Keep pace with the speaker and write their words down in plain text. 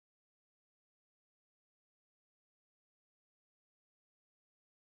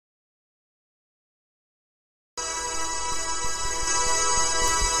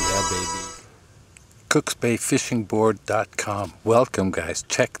cooksbayfishingboard.com. Welcome guys,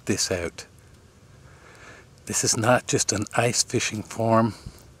 check this out. This is not just an ice fishing forum,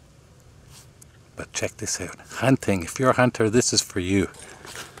 but check this out. Hunting, if you're a hunter, this is for you.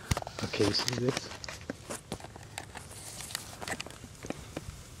 Okay, see this?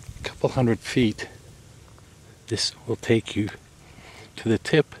 A couple 100 feet. This will take you to the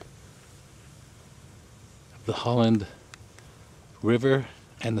tip of the Holland River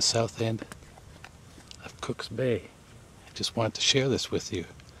and the south end of Cook's Bay. I just wanted to share this with you.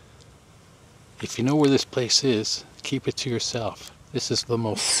 If you know where this place is, keep it to yourself. This is the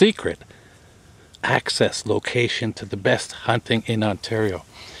most secret access location to the best hunting in Ontario.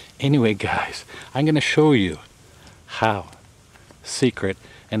 Anyway guys, I'm going to show you how secret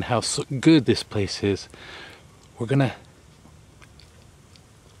and how so good this place is. I'm going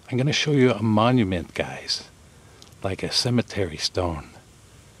to show you a monument, guys, like a cemetery stone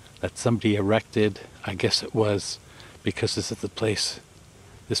that somebody erected. I guess it was because this is the place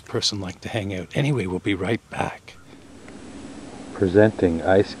this person liked to hang out. Anyway, we'll be right back. Presenting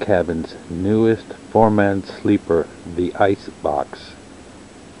Ice Cabin's newest 4-man sleeper, the Ice Box.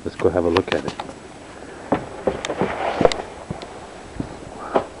 Let's go have a look at it.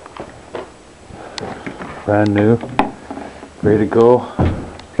 Brand new, ready to go.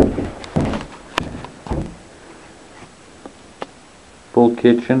 Full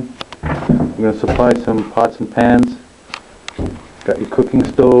kitchen. I'm going to supply some pots and pans. Got your cooking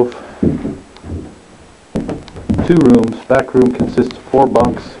stove. 2 rooms. Back room consists of 4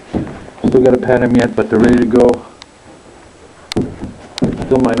 bunks. Still got to pad them yet, but they're ready to go.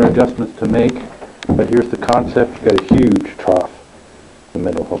 Still minor adjustments to make, but here's the concept. You got a huge trough in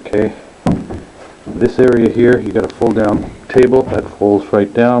the middle, okay? This area here, you got a fold down table that folds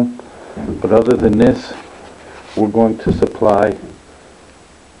right down, but other than this, we're going to supply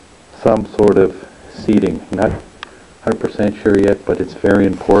some sort of seating. Not 100% sure yet, but it's very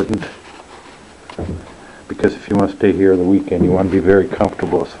important, because if you want to stay here the weekend, you want to be very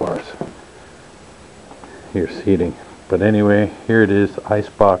comfortable as far as your seating. But anyway, here it is,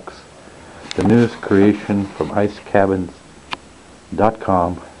 Icebox, the newest creation from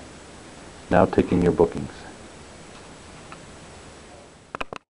icecabins.com, now taking your bookings.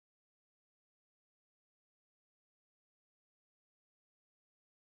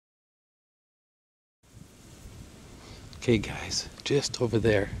 Okay guys, just over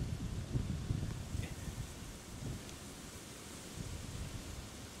there,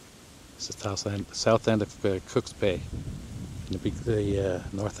 it's the south end of Cook's Bay, and the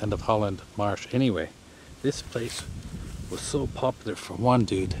north end of Holland Marsh. Anyway, this place was so popular for one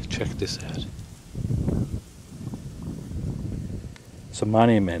dude. Check this out. It's a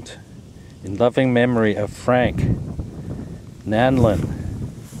monument in loving memory of Frank Nanlin,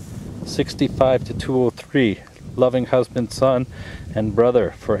 65 to 203, loving husband, son, and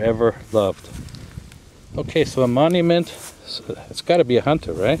brother, forever loved. Okay, so a monument, it's got to be a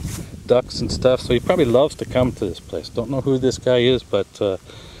hunter, right? Ducks and stuff, so he probably loves to come to this place. Don't know who this guy is, but we'll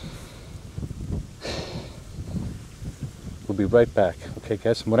be right back. Okay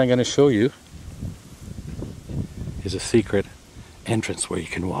guys, and what I'm going to show you is a secret entrance where you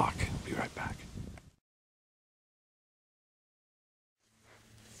can walk. Be right back.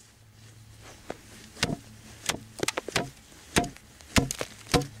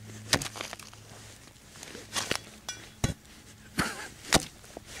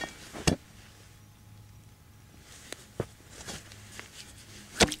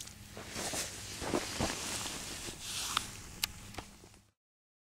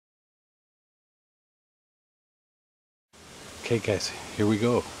 Okay guys, here we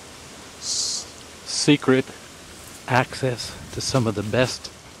go. Secret access to some of the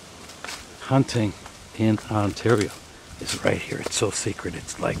best hunting in Ontario is right here. It's so secret,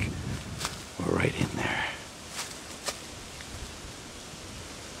 it's like we're right in there.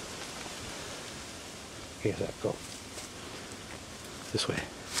 Okay, so go this way.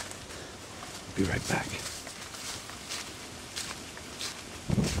 Be right back.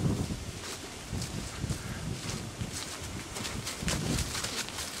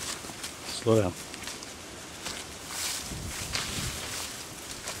 Slow down.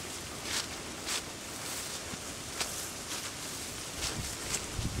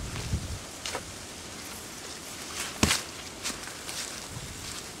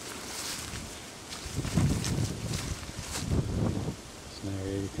 There's an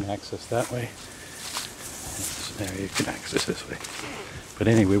area you can access that way. There's an area you can access this way. But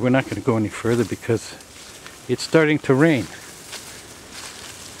anyway, we're not going to go any further because it's starting to rain.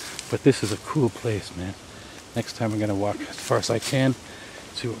 But this is a cool place, man. Next time I'm going to walk as far as I can,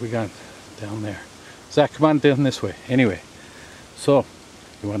 see what we got down there. Zach, come on down this way. Anyway, so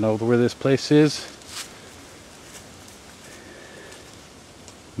you want to know where this place is?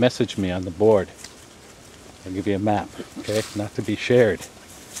 Message me on the board. I'll give you a map, okay? Not to be shared.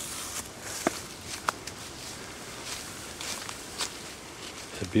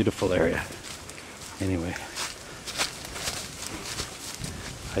 It's a beautiful area. Anyway,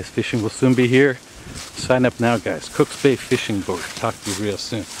 ice fishing will soon be here. Sign up now, guys. Cooks Bay Fishing Boat. Talk to you real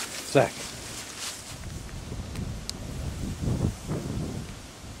soon. Zach.